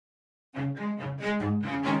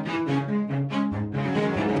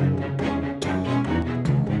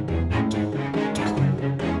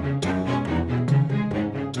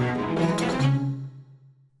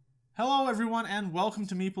everyone, and welcome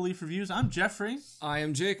to Maple Leaf Reviews. I'm Jeffrey. I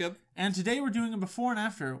am Jacob. And today we're doing a before and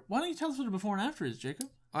after. Why don't you tell us what a before and after is, Jacob?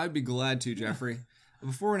 I'd be glad to, Jeffrey. A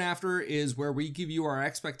before and after is where we give you our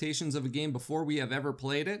expectations of a game before we have ever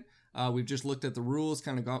played it. We've just looked at the rules,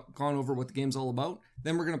 kind of gone over what the game's all about.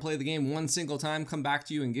 Then we're going to play the game one single time, come back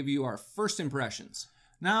to you, and give you our first impressions.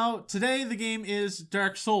 Now, today the game is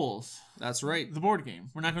Dark Souls. That's right. The board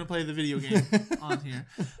game. We're not going to play the video game on here.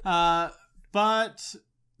 But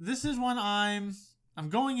this is one I'm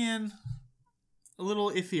going in a little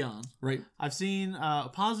iffy on. Right. I've seen a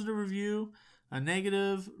positive review, a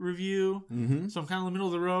negative review, so I'm kind of in the middle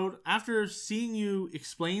of the road. After seeing you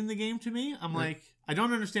explain the game to me, I'm like, I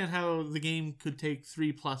don't understand how the game could take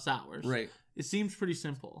 3+ hours. Right. It seems pretty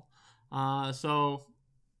simple. So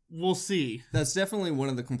we'll see. That's definitely one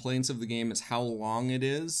of the complaints of the game is how long it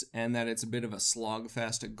is, and that it's a bit of a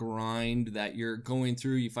slogfest, a grind that you're going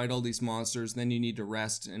through. You fight all these monsters, then you need to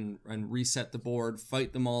rest and reset the board,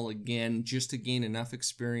 fight them all again just to gain enough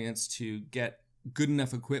experience to get good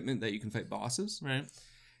enough equipment that you can fight bosses. Right.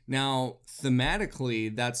 Now,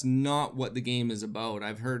 thematically, that's not what the game is about.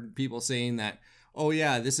 I've heard people saying that, oh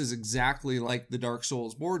yeah, this is exactly like the Dark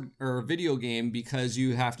Souls board or video game because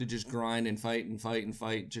you have to just grind and fight and fight and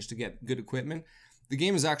fight just to get good equipment. The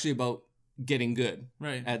game is actually about getting good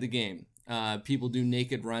at the game. People do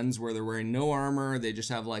naked runs where they're wearing no armor. They just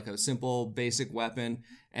have like a simple basic weapon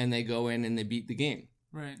and they go in and they beat the game.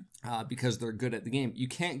 Right. Because they're good at the game. You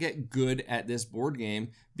can't get good at this board game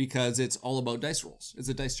because it's all about dice rolls. It's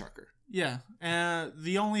a dice chucker. Yeah,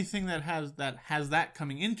 the only thing that has that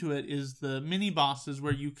coming into it is the mini bosses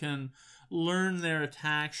where you can learn their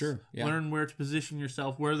attacks, learn where to position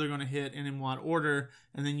yourself, where they're going to hit, and in what order,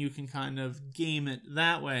 and then you can kind of game it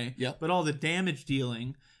that way. Yep. But all the damage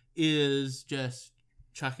dealing is just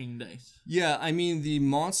chucking dice. Yeah, I mean, the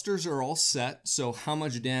monsters are all set, so how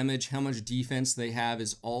much damage, how much defense they have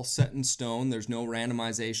is all set in stone. There's no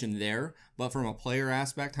randomization there. But from a player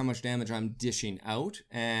aspect, how much damage I'm dishing out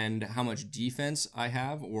and how much defense I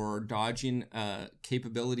have or dodging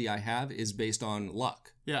capability I have is based on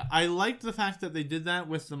luck. Yeah, I liked the fact that they did that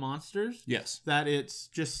with the monsters. Yes. That it's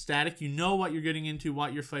just static. You know what you're getting into,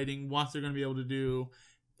 what you're fighting, what they're going to be able to do.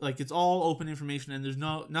 Like, it's all open information, and there's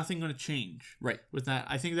nothing going to change with that.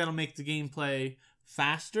 I think that'll make the gameplay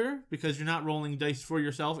faster because you're not rolling dice for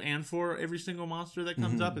yourself and for every single monster that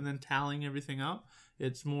comes up and then tallying everything up.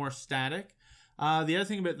 It's more static. The other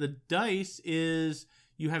thing about the dice is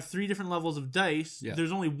you have 3 different levels of dice. Yeah.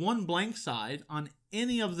 There's only one blank side on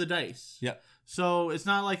any of the dice. Yeah. So it's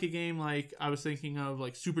not like a game like I was thinking of,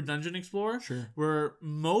 like Super Dungeon Explorer, where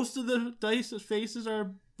most of the dice faces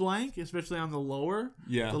are blank, especially on the lower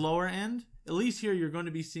end. At least here you're going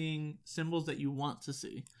to be seeing symbols that you want to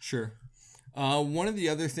see. Sure. One of the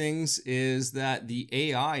other things is that the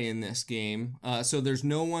AI in this game, so there's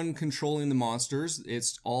no one controlling the monsters.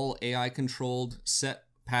 It's all AI controlled, set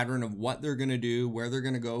pattern of what they're going to do, where they're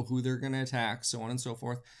going to go, who they're going to attack, so on and so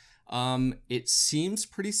forth. It seems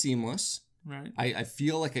pretty seamless. Right. I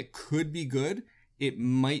feel like it could be good. It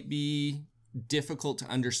might be difficult to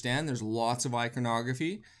understand. There's lots of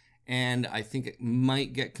iconography, and I think it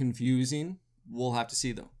might get confusing. We'll have to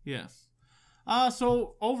see, though. Yes.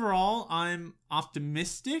 So overall, I'm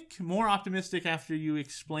optimistic. More optimistic after you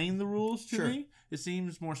explain the rules to me. It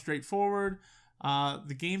seems more straightforward.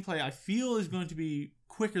 The gameplay, I feel, is going to be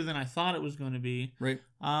quicker than I thought it was going to be. Right.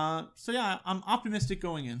 So yeah, I'm optimistic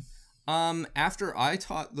going in. After I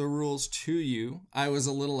taught the rules to you, I was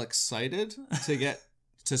a little excited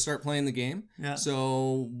to start playing the game. Yeah.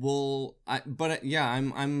 So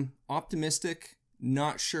I'm optimistic.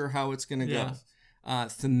 Not sure how it's gonna go.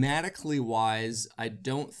 Thematically wise, I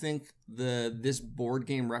don't think this board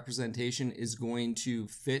game representation is going to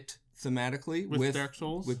fit thematically with Dark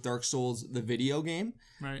Souls. With Dark Souls, the video game.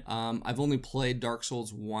 Right. I've only played Dark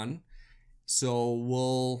Souls 1, so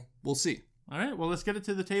we'll see. All right, well, let's get it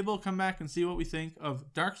to the table, come back, and see what we think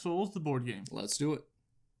of Dark Souls, the board game. Let's do it.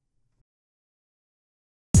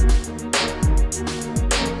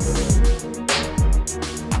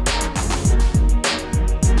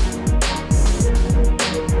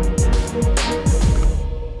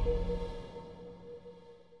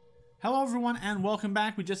 Hello, everyone, and welcome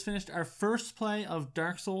back. We just finished our first play of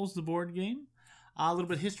Dark Souls, the board game. A little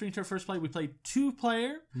bit of history into our first play. We played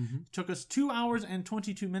 2-player. It took us 2 hours and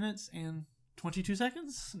 22 minutes and 22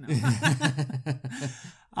 seconds? No.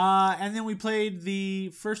 And then we played the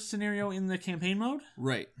first scenario in the campaign mode.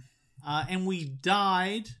 Right. And we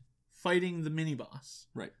died fighting the mini-boss.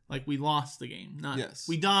 Right. Like, we lost the game. Yes.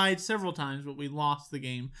 We died several times, but we lost the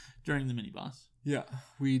game during the mini-boss. Yeah.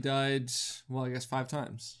 We died, well, I guess 5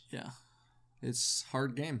 times. Yeah. It's a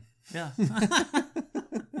hard game. Yeah.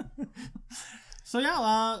 So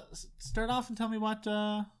yeah, start off and tell me what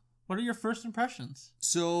are your first impressions?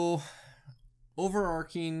 So,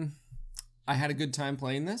 overarching, I had a good time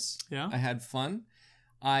playing this. Yeah. I had fun.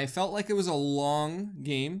 I felt like it was a long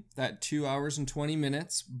game, that 2 hours and 20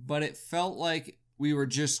 minutes, but it felt like we were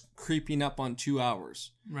just creeping up on 2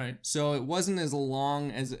 hours. Right. So it wasn't as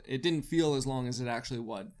long as, it didn't feel as long as it actually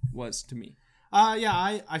was to me.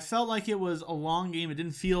 Yeah, I felt like it was a long game. It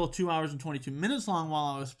didn't feel 2 hours and 22 minutes long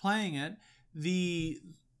while I was playing it. The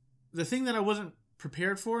thing that I wasn't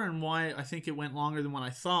prepared for and why I think it went longer than what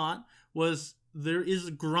I thought was there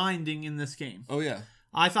is grinding in this game. Oh, yeah.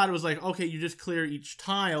 I thought it was like, okay, you just clear each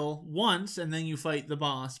tile once and then you fight the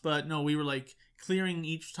boss. But no, we were like clearing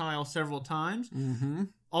each tile several times. Mm-hmm.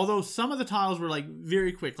 Although some of the tiles were like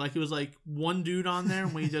very quick. Like it was like one dude on there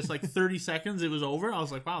and we just like 30 seconds, it was over. I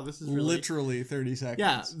was like, wow, this is really... Literally 30 seconds.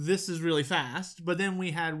 Yeah, this is really fast. But then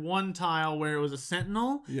we had one tile where it was a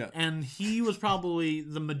sentinel. Yeah. And he was probably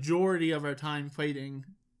the majority of our time fighting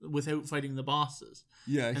without fighting the bosses.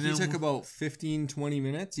 Yeah, and he took about 15, 20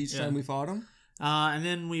 minutes each time we fought him. And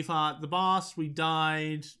then we fought the boss. We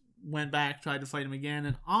died, went back, tried to fight him again,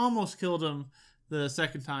 and almost killed him the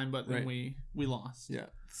second time, but then we lost. Yeah.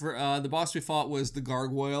 For the boss we fought was the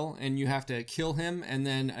gargoyle, and you have to kill him, and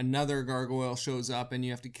then another gargoyle shows up, and you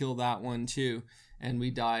have to kill that one too. And we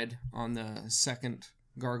died on the second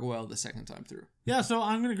gargoyle the second time through. Yeah, so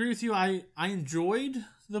I'm going to agree with you. I enjoyed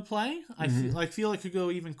the play. I feel it could go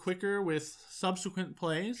even quicker with subsequent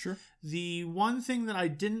plays. Sure. The one thing that I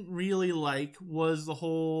didn't really like was the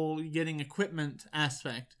whole getting equipment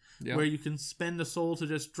aspect. Yep. Where you can spend a soul to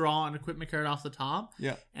just draw an equipment card off the top.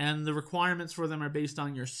 Yeah. And the requirements for them are based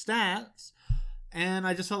on your stats. And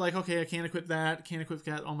I just felt like, okay, I can't equip that, can't equip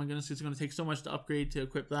that. Oh my goodness, it's going to take so much to upgrade to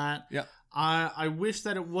equip that. Yeah. I wish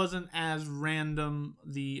that it wasn't as random,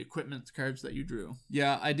 the equipment cards that you drew.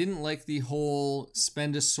 Yeah, I didn't like the whole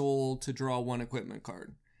spend a soul to draw one equipment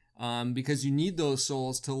card. Because you need those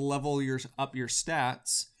souls to level up your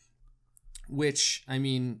stats, which, I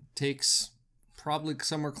mean, takes... probably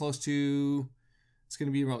somewhere close to, it's going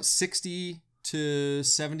to be about 60 to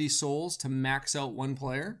 70 souls to max out one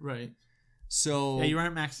player. Right. So yeah, you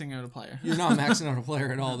aren't maxing out a player. You're not maxing out a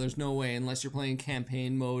player at all. There's no way, unless you're playing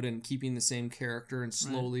campaign mode and keeping the same character and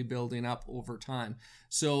slowly building up over time.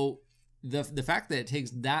 So the fact that it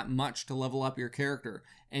takes that much to level up your character,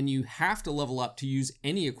 and you have to level up to use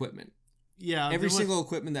any equipment. Yeah. Every single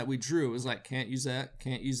equipment that we drew was like, can't use that,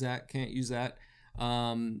 can't use that, can't use that.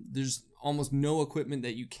 There's almost no equipment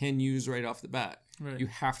that you can use right off the bat. Right. You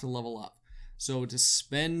have to level up. So to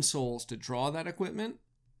spend souls to draw that equipment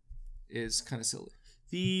is kind of silly.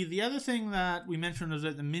 The other thing that we mentioned was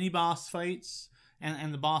that the mini boss fights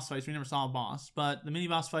and the boss fights, we never saw a boss, but the mini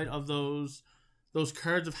boss fight of those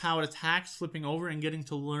cards of how it attacks, flipping over and getting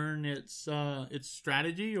to learn its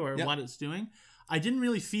strategy or what it's doing. I didn't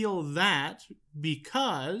really feel that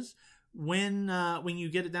because when you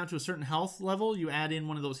get it down to a certain health level, you add in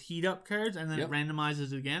one of those heat up cards and then it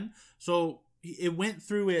randomizes it again. So it went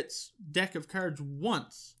through its deck of cards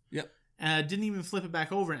once. Yep. Didn't even flip it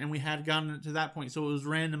back over, and we had gotten it to that point. So it was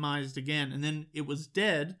randomized again, and then it was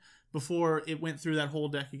dead before it went through that whole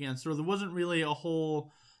deck again. So there wasn't really a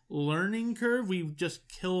whole learning curve. We just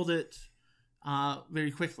killed it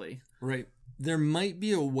very quickly. Right. There might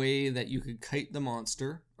be a way that you could kite the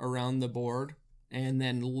monster around the board and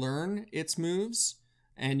then learn its moves,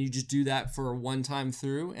 and you just do that for one time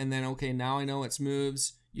through, and then, okay, now I know its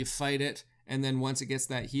moves, you fight it, and then once it gets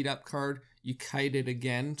that heat up card, you kite it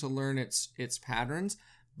again to learn its patterns.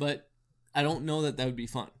 But I don't know that would be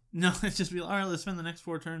fun. No, it's just be all right, let's spend the next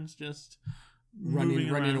 4 turns just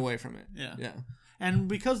running away from it. Yeah. And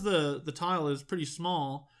because the tile is pretty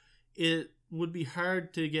small, it would be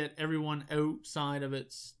hard to get everyone outside of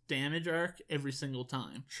its damage arc every single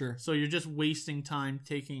time. Sure. So you're just wasting time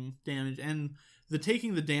taking damage, and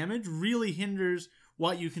taking the damage really hinders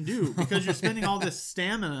what you can do, because you're spending all this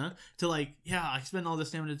stamina to I spend all this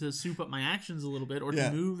stamina to soup up my actions a little bit or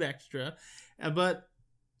to move extra, but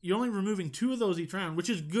you're only removing 2 of those each round, which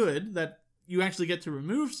is good that you actually get to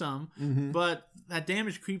remove some, but that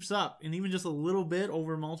damage creeps up, and even just a little bit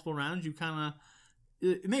over multiple rounds, you kind of,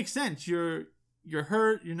 it makes sense. You're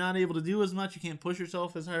hurt. You're not able to do as much. You can't push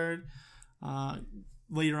yourself as hard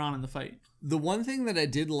later on in the fight. The one thing that I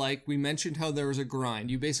did like, we mentioned how there was a grind.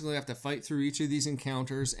 You basically have to fight through each of these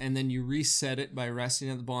encounters, and then you reset it by resting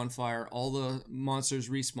at the bonfire. All the monsters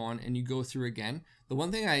respawn, and you go through again. The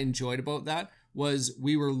one thing I enjoyed about that was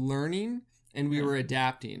we were learning and we were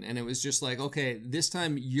adapting, and it was just like, okay, this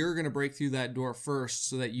time you're going to break through that door first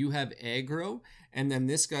so that you have aggro, and then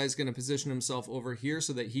this guy's going to position himself over here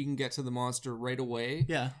so that he can get to the monster right away.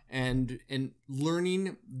 Yeah. And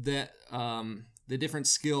learning that the different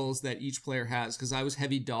skills that each player has, because I was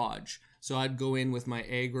heavy dodge. So I'd go in with my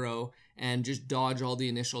aggro and just dodge all the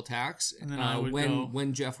initial attacks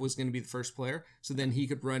when Jeff was going to be the first player. So then he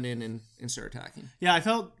could run in and start attacking. Yeah, I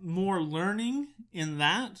felt more learning in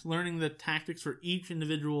that, learning the tactics for each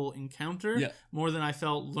individual encounter, more than I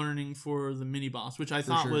felt learning for the mini boss, which I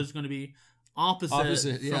thought was going to be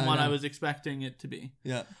opposite from what I was expecting it to be.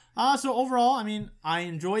 Yeah. So overall, I mean, I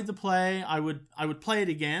enjoyed the play. I would play it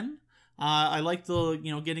again. I liked the,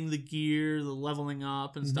 getting the gear, the leveling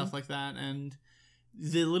up and stuff like that. And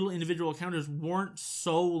the little individual encounters weren't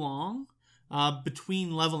so long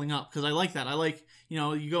between leveling up, because I like that. I like,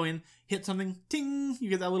 you go in, hit something, ting,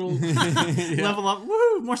 you get that little level up,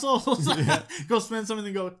 woo, more souls. Go spend something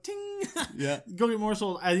and go, ting, go get more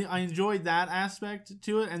souls. I enjoyed that aspect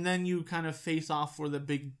to it. And then you kind of face off for the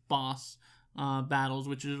big boss battles,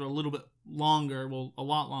 which is a little bit longer, a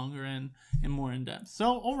lot longer and more in depth.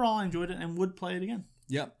 So overall, I enjoyed it and would play it again.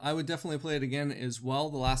 Yep, I would definitely play it again as well.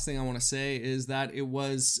 The last thing I want to say is that there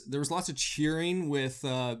was lots of cheering with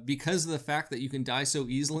because of the fact that you can die so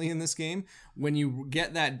easily in this game when you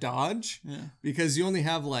get that dodge, because you only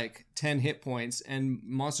have like 10 hit points and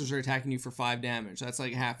monsters are attacking you for 5 damage. That's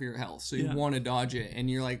like half your health. So you want to dodge it, and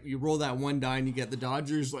you roll that one die and you get the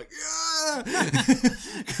dodge. You're just like,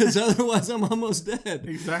 because otherwise I'm almost dead.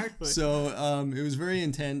 Exactly. So it was very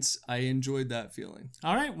intense. I enjoyed that feeling.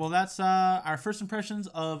 All right, well, that's our first impressions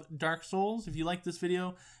of Dark Souls. If you like this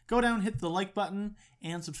video, go down, hit the like button,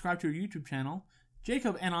 and subscribe to our YouTube channel.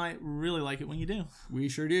 Jacob and I really like it when you do. We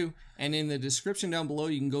sure do. And in the description down below,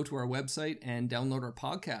 you can go to our website and download our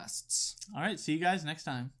podcasts. All right, see you guys next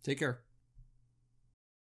time. Take care.